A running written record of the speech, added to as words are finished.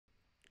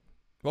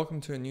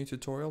Welcome to a new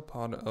tutorial,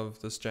 part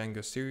of this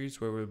Django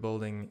series where we're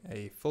building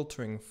a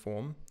filtering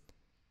form.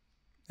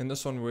 In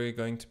this one we're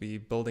going to be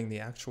building the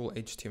actual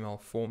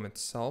HTML form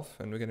itself,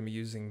 and we're going to be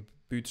using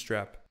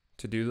Bootstrap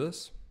to do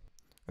this.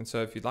 And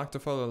so if you'd like to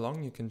follow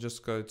along, you can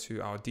just go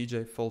to our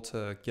DJ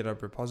Filter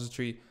GitHub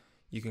repository.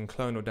 You can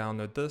clone or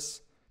download this,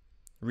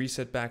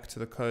 reset back to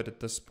the code at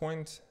this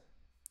point,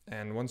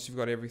 and once you've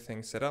got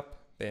everything set up,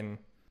 then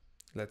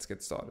let's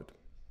get started.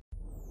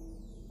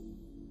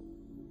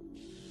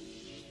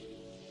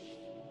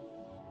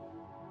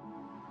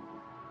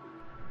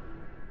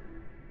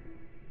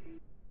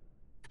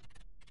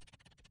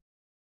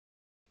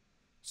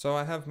 So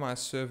I have my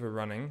server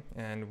running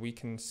and we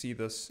can see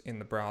this in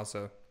the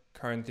browser.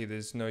 Currently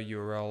there's no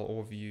URL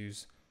or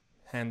views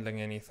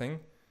handling anything.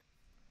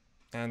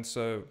 And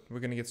so we're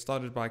going to get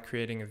started by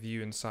creating a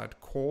view inside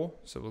core.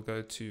 So we'll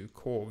go to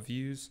core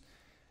views,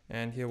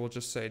 and here we'll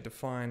just say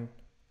define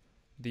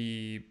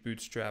the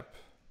Bootstrap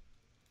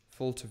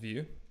filter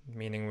view,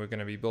 meaning we're going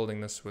to be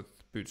building this with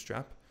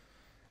Bootstrap.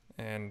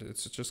 And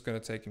it's just going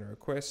to take in a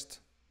request.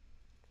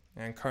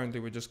 And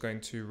currently we're just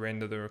going to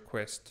render the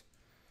request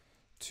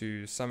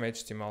to some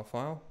HTML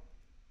file,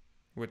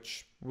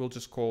 which we'll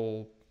just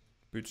call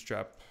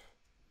bootstrap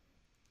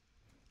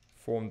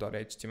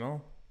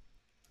form.html,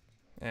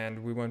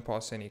 and we won't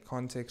pass any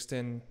context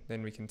in.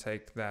 Then we can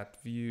take that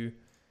view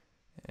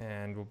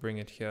and we'll bring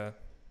it here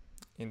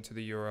into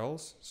the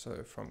URLs.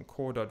 So from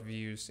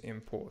core.views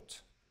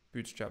import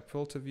bootstrap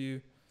filter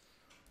view,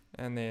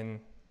 and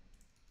then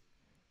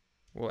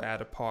we'll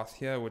add a path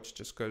here which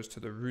just goes to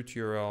the root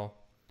URL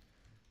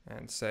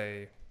and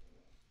say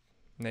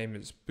name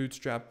is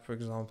Bootstrap, for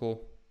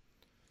example.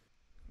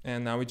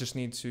 And now we just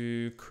need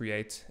to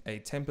create a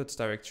templates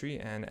directory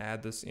and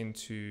add this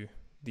into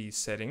these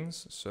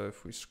settings. So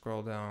if we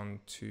scroll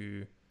down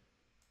to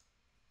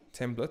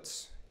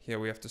templates, here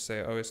we have to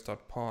say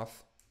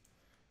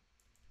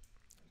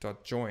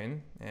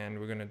os.path.join, and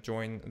we're going to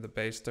join the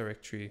base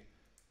directory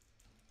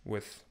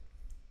with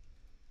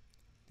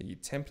the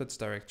templates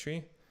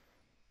directory.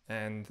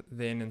 And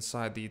then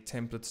inside the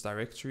templates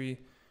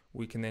directory,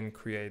 we can then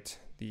create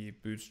the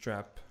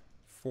bootstrap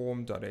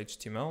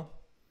form.html.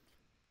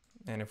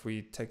 And if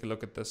we take a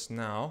look at this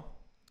now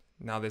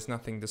there's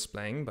nothing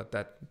displaying, but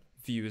that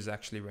view is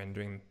actually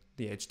rendering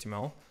the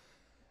HTML.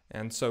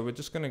 And so we're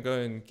just going to go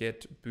and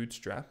get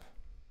Bootstrap,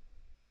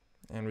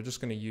 and we're just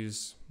going to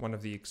use one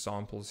of the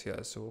examples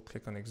here. So we'll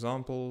click on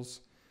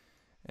examples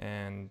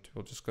and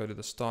we'll just go to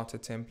the starter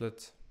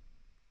template,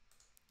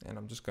 and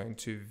I'm just going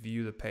to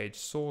view the page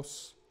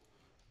source,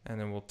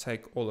 and then we'll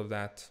take all of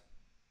that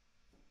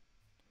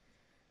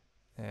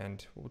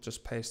and we'll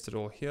just paste it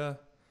all here,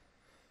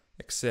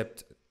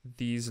 except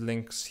these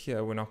links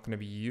here we're not going to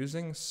be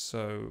using,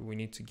 so we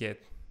need to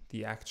get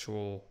the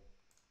actual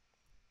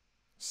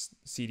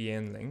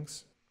CDN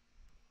links.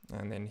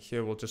 And then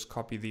here we'll just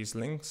copy these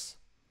links,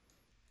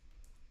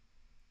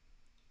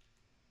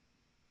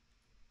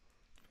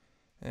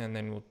 and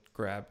then we'll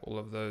grab all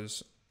of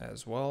those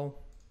as well,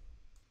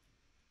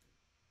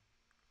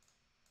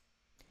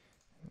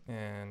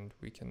 and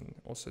we can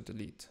also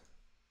delete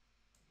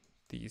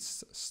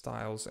these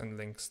styles and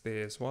links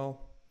there as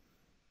well.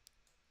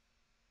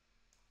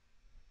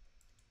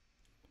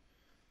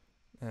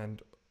 And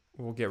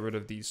we'll get rid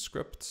of these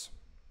scripts.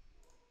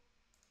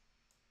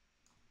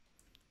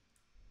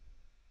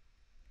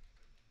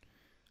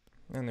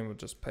 And then we'll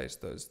just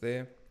paste those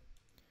there.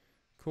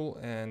 Cool,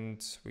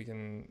 and we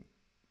can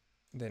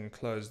then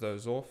close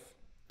those off.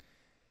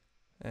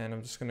 And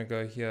I'm just going to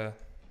go here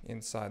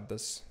inside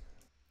this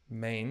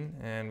main,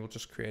 and we'll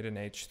just create an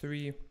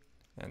H3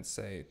 and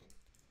say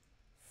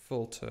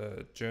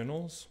filter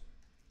journals.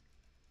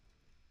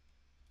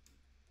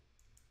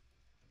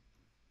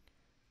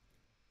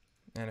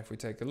 And if we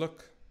take a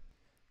look,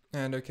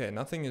 and okay,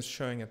 nothing is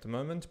showing at the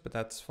moment, but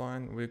that's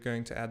fine. We're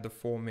going to add the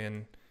form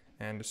in,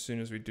 and as soon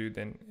as we do,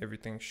 then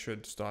everything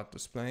should start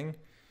displaying.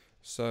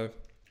 So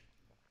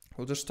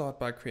we'll just start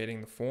by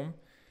creating the form,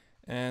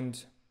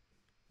 and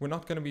we're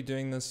not going to be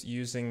doing this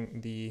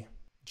using the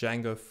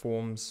Django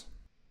forms.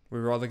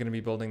 We're rather going to be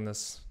building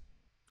this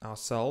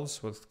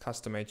ourselves with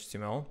custom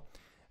HTML.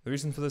 The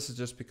reason for this is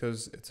just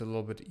because it's a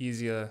little bit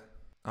easier,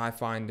 I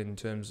find, in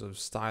terms of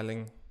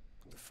styling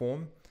the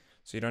form.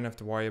 So you don't have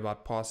to worry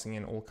about passing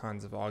in all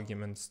kinds of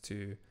arguments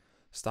to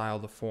style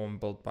the form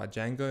built by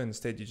Django.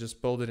 Instead, you just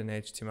build it in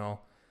HTML,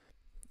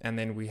 and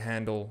then we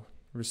handle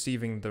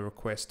receiving the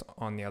request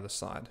on the other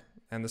side.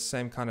 And the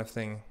same kind of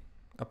thing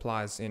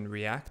applies in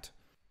React.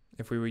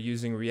 If we were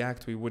using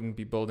React, we wouldn't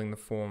be building the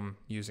form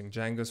using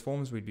Django's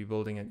forms. We'd be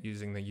building it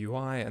using the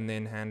UI and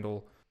then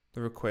handle the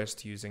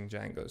request using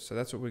Django. So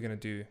that's what we're going to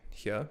do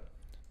here.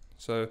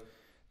 So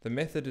the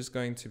method is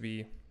going to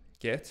be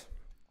get,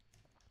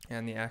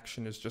 and the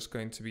action is just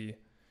going to be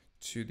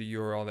to the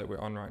URL that we're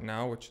on right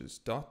now, which is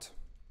dot.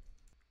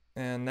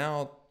 And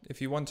now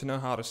if you want to know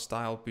how to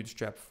style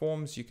Bootstrap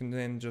forms, you can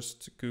then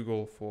just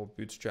Google for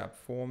Bootstrap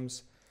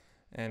forms,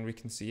 and we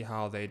can see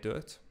how they do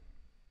it.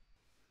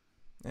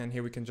 And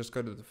here we can just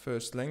go to the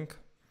first link,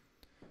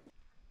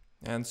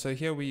 And so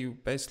here we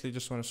basically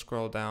just want to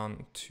scroll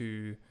down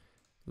to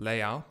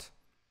layout.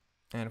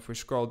 And if we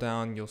scroll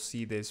down, you'll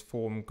see there's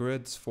form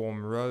grids,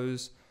 form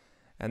rows,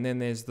 and then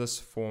there's this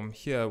form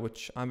here,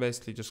 which I'm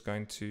basically just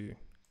going to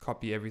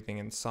copy everything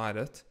inside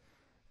it,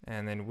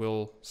 and then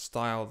we'll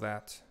style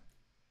that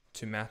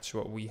to match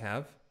what we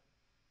have.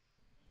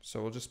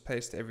 So we'll just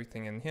paste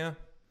everything in here.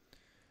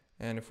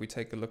 And if we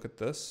take a look at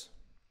this,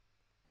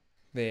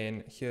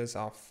 then here's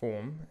our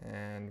form,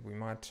 and we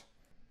might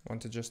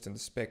want to just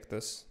inspect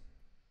this.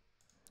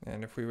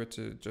 And if we were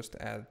to just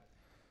add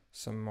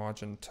some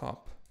margin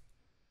top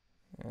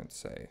and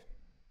say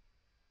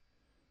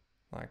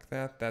like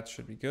that, that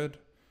should be good.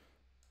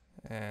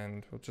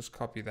 And we'll just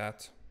copy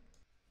that.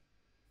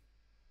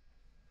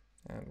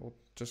 And we'll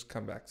just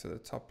come back to the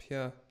top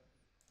here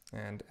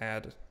and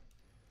add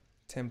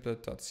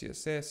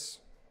template.css.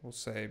 We'll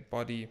say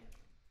body,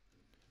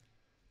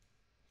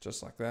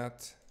 just like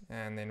that.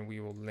 And then we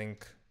will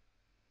link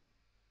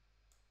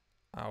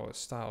our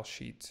style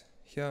sheet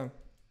here.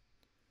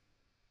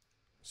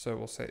 So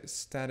we'll say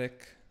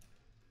static,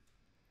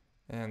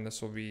 and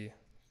this will be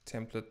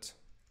template.css,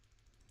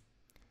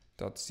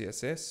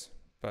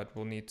 but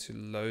we'll need to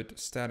load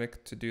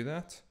static to do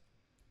that.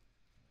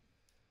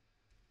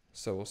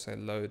 So we'll say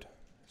load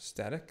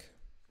static.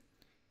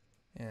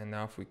 And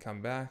now if we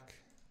come back,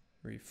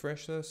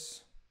 refresh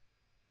this.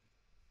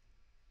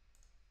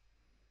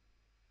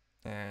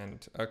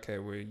 And okay,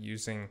 we're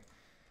using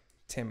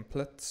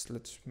templates.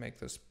 Let's make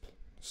this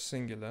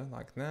singular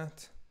like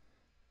that.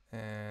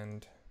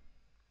 And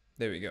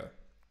there we go.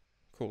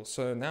 Cool.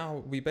 So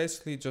now we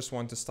basically just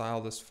want to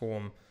style this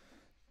form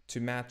to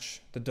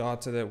match the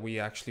data that we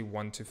actually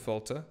want to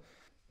filter.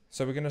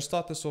 So we're going to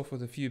start this off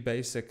with a few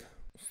basic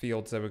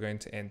fields that we're going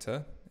to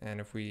enter. And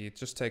if we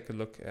just take a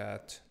look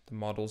at the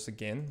models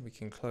again, we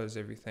can close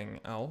everything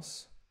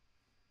else.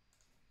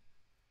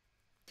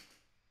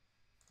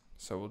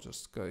 So we'll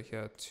just go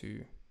here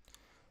to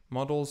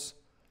models.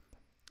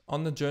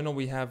 On the journal,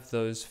 we have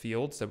those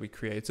fields that we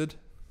created.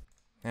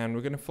 And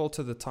we're going to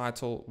filter the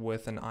title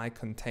with an I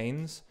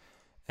contains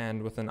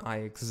and with an I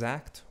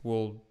exact.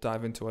 We'll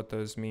dive into what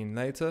those mean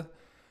later.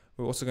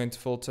 We're also going to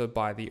filter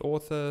by the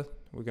author.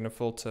 We're going to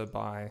filter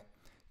by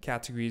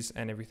categories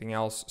and everything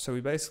else. So we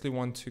basically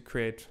want to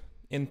create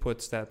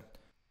inputs that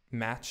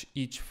match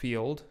each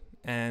field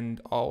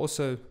and are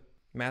also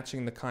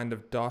matching the kind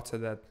of data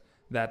that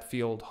that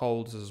field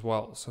holds as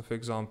well. So for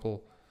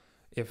example,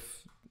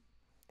 if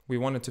we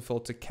wanted to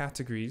filter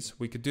categories,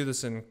 we could do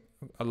this in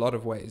a lot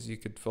of ways. You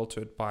could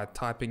filter it by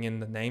typing in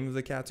the name of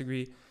the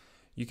category.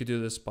 You could do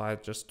this by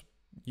just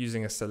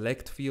using a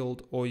select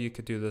field, or you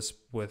could do this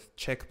with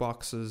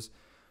checkboxes,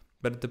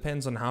 but it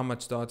depends on how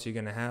much data you're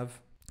going to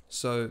have.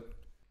 So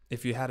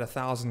if you had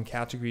 1,000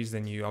 categories,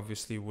 then you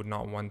obviously would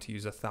not want to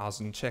use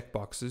 1,000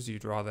 checkboxes.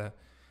 You'd rather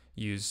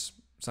use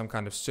some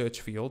kind of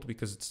search field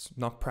because it's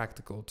not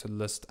practical to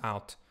list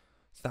out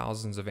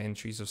thousands of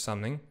entries of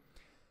something.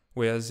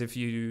 Whereas if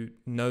you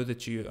know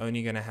that you're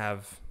only going to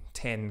have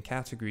 10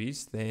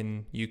 categories,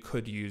 then you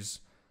could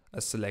use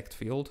a select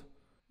field.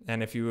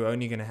 And if you were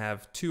only going to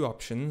have 2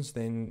 options,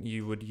 then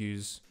you would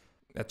use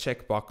a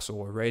checkbox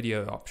or a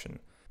radio option.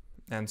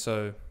 And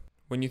so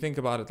when you think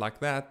about it like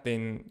that,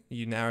 then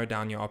you narrow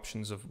down your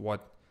options of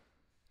what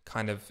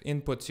kind of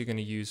inputs you're going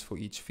to use for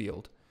each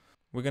field.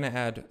 We're going to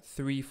add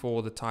 3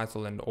 for the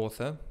title and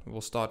author.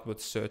 We'll start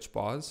with search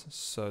bars.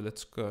 So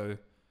let's go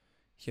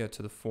here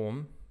to the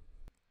form,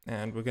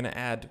 and we're going to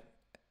add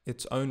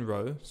its own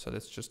row. So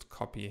let's just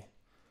copy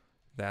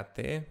that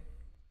there.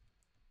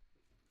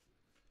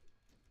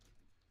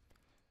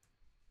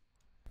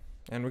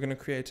 And we're going to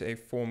create a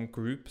form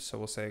group. So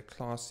we'll say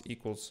class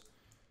equals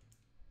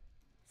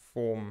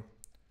form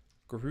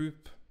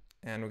group,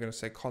 and we're going to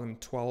say column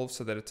 12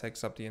 so that it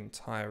takes up the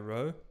entire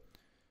row.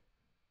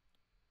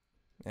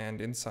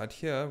 And inside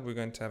here, we're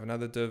going to have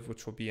another div,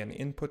 which will be an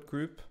input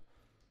group.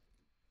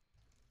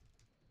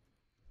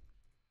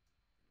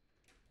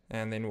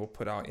 And then we'll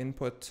put our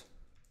input,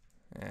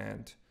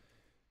 and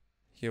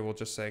here we'll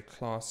just say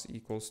class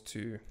equals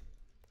to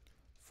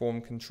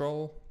form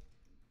control.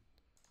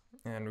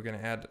 And we're going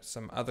to add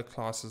some other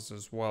classes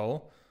as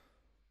well.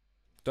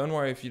 Don't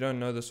worry if you don't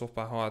know this off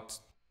by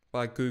heart.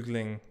 By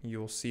Googling,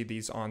 you'll see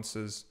these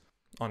answers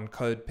on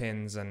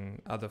CodePens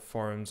and other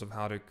forums of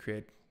how to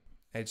create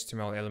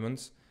HTML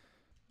elements.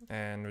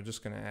 And we're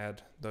just going to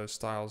add those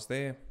styles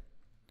there.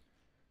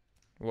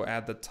 We'll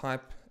add the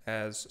type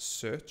as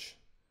search.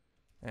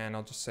 And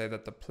I'll just say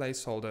that the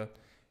placeholder,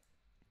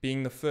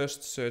 being the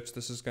first search,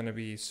 this is going to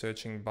be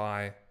searching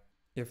by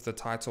if the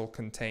title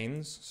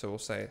contains. So we'll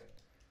say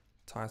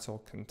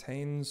title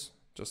contains,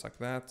 just like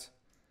that.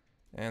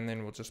 And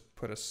then we'll just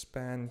put a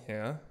span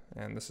here.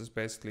 And this is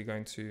basically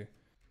going to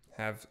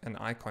have an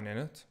icon in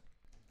it.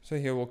 So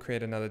here we'll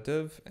create another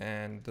div,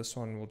 and this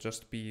one will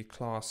just be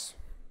class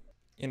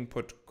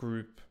input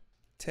group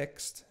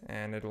text,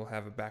 and it'll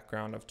have a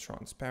background of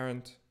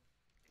transparent.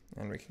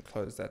 And we can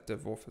close that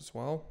div off as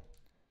well.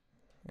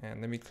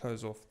 And let me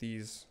close off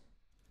these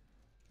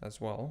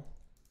as well.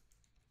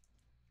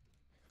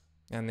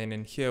 And then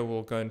in here,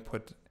 we'll go and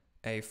put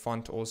a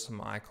font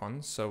awesome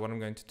icon. So what I'm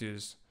going to do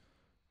is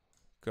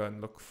go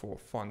and look for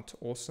font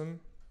awesome.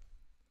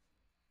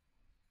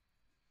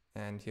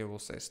 And here we'll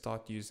say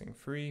start using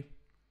free.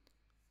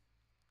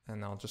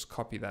 And I'll just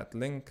copy that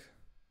link.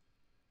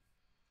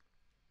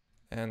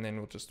 And then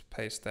we'll just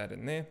paste that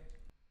in there.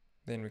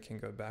 Then we can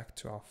go back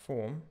to our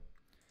form.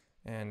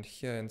 And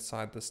here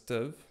inside this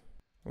div,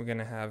 we're going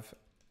to have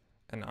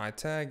an I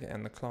tag,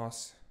 and the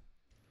class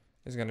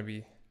is going to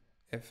be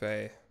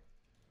FA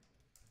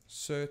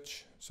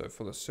search. So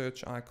for the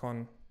search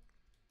icon.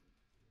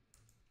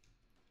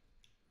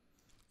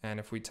 And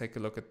if we take a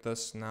look at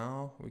this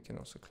now, we can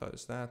also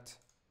close that.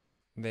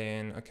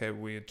 Then, okay,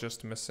 we're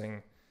just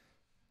missing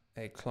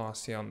a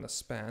class here on the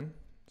span.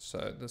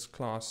 So this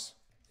class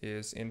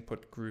is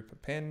input group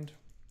append.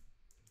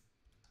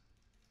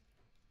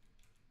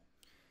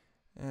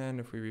 And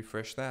if we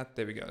refresh that,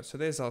 there we go. So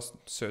there's our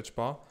search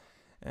bar.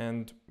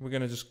 And we're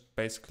going to just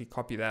basically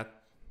copy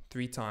that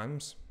 3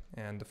 times.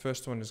 And the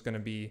first one is going to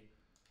be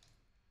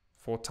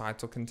for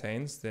title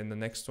contains. Then the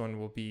next one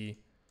will be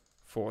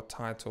for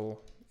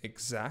title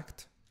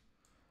exact.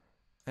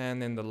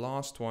 And then the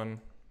last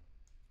one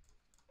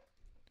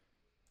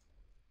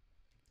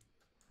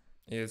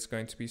is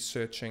going to be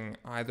searching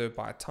either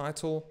by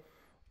title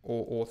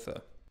or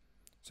author.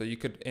 So you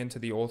could enter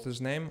the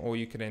author's name, or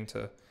you could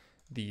enter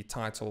the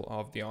title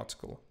of the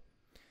article.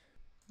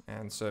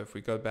 And so if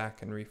we go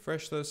back and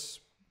refresh this,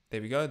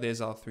 there we go.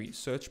 There's our 3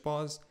 search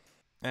bars.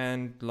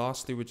 And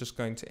lastly, we're just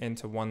going to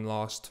enter one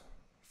last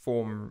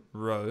form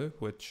row,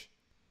 which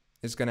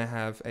is going to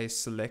have a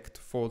select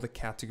for the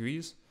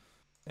categories.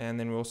 And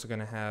then we're also going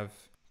to have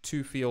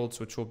 2 fields,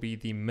 which will be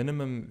the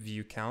minimum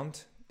view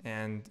count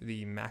and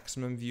the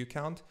maximum view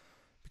count,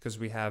 because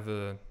we have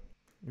a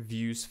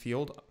views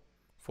field.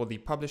 For the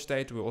publish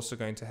date, we're also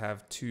going to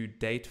have 2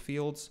 date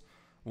fields,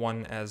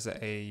 one as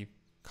a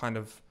kind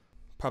of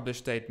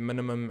publish date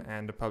minimum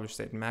and a publish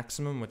date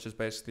maximum, which is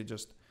basically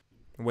just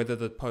whether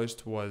the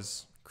post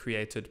was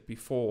created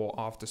before or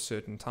after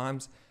certain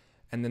times.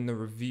 And then the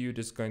reviewed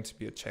is going to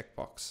be a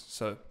checkbox.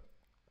 So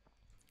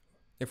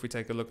if we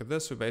take a look at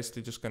this, we're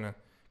basically just going to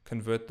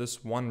convert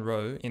this one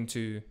row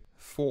into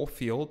 4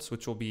 fields,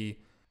 which will be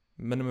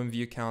minimum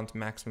view count,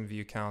 maximum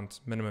view count,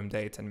 minimum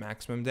date, and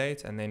maximum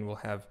date. And then we'll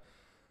have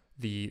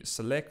the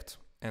select,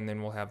 and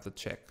then we'll have the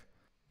check.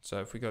 So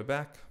if we go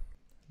back,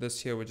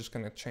 this here we're just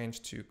going to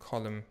change to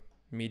column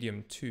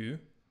medium 2,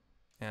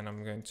 and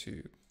I'm going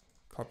to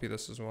copy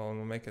this as well, and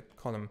we'll make it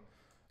column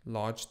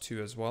large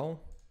 2 as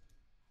well.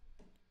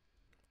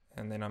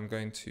 And then I'm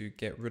going to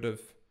get rid of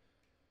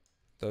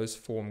those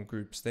form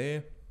groups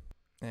there,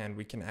 and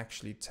we can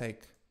actually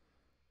take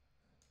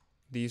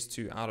these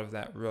 2 out of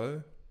that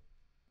row,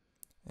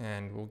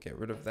 and we'll get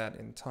rid of that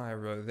entire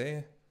row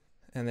there.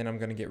 And then I'm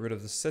going to get rid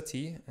of the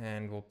city,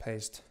 and we'll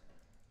paste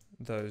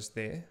those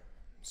there.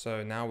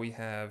 So now we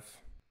have,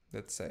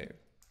 let's say,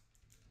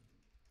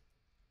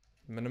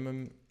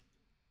 minimum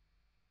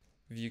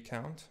view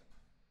count,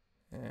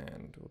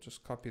 and we'll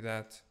just copy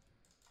that,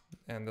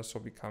 and this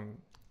will become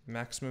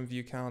maximum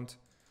view count.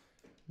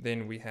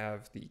 Then we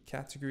have the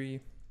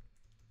category,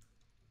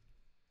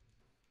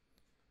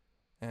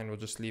 and we'll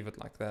just leave it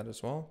like that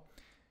as well.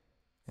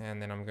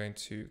 And then I'm going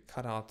to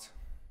cut out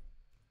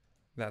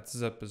that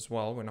zip as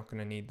well. We're not going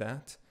to need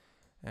that.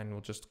 And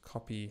we'll just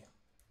copy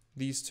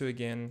these 2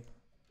 again.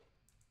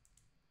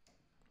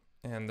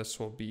 And this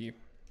will be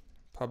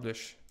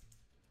publish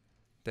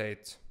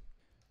date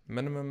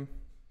minimum.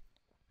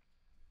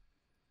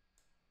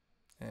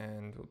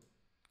 And we'll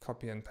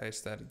copy and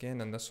paste that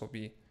again. And this will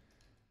be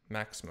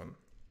maximum.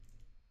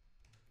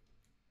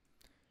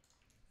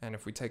 And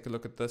if we take a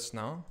look at this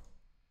now,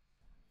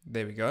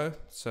 there we go.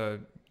 So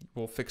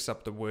we'll fix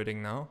up the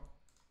wording now.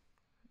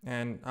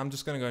 And I'm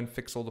just going to go and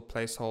fix all the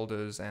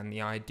placeholders and the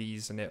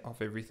IDs and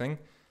of everything.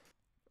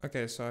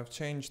 Okay, so I've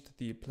changed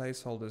the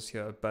placeholders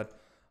here, but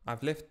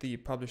I've left the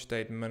publish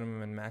date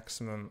minimum and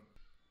maximum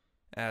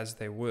as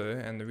they were.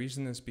 And the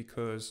reason is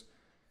because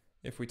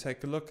if we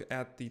take a look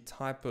at the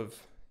type of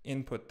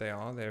input they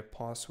are, their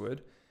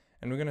password,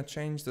 and we're going to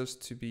change this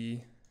to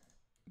be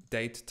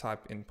date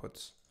type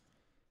inputs.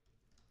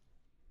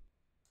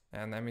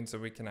 And that means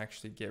that we can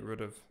actually get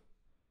rid of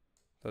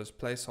those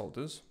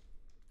placeholders.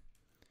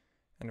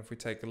 And if we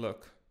take a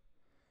look,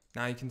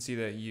 now you can see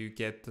that you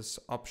get this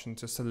option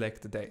to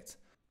select the date.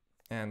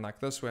 And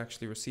like this, we're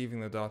actually receiving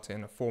the data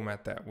in a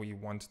format that we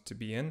want it to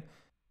be in.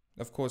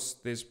 Of course,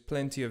 there's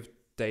plenty of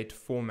date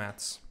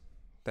formats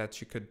that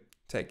you could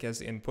take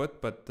as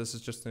input, but this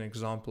is just an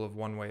example of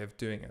one way of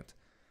doing it.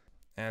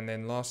 And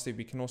then lastly,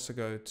 we can also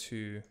go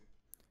to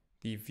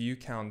the view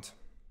count.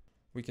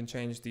 We can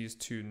change these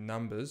to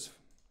numbers,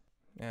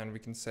 and we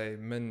can say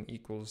min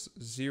equals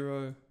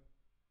 0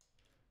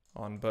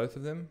 on both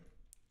of them.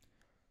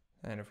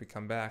 And if we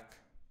come back,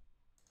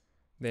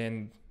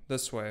 then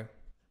this way,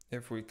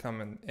 if we come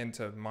and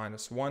enter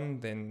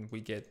 -1, then we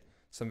get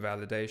some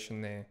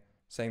validation there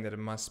saying that it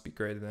must be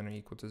greater than or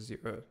equal to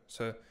 0.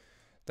 So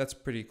that's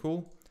pretty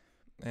cool.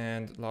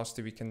 And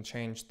lastly, we can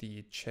change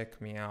the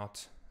check me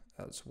out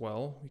as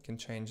well. We can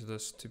change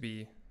this to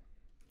be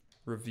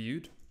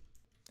reviewed.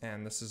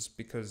 And this is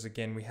because,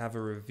 again, we have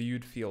a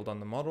reviewed field on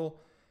the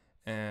model,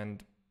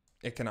 and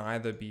it can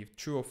either be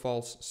true or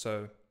false.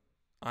 So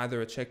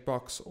either a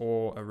checkbox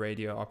or a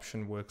radio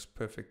option works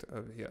perfect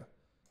over here.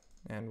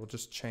 And we'll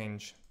just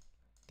change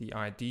the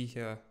ID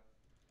here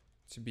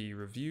to be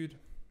reviewed.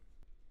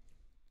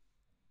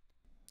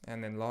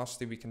 And then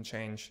lastly, we can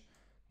change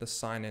the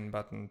sign in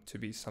button to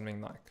be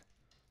something like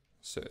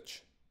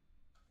search.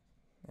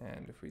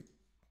 And if we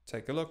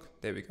take a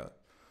look, there we go.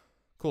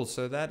 Cool,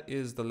 so that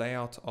is the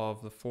layout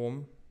of the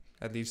form,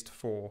 at least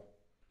for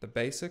the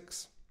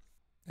basics.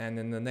 And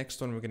then the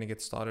next one, we're going to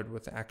get started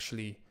with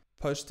actually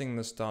posting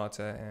this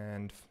data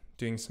and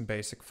doing some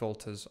basic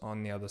filters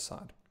on the other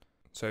side.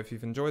 So if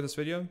you've enjoyed this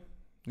video,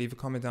 leave a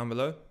comment down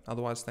below.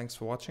 Otherwise, thanks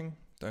for watching.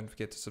 Don't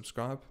forget to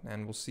subscribe,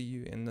 and we'll see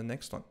you in the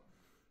next one.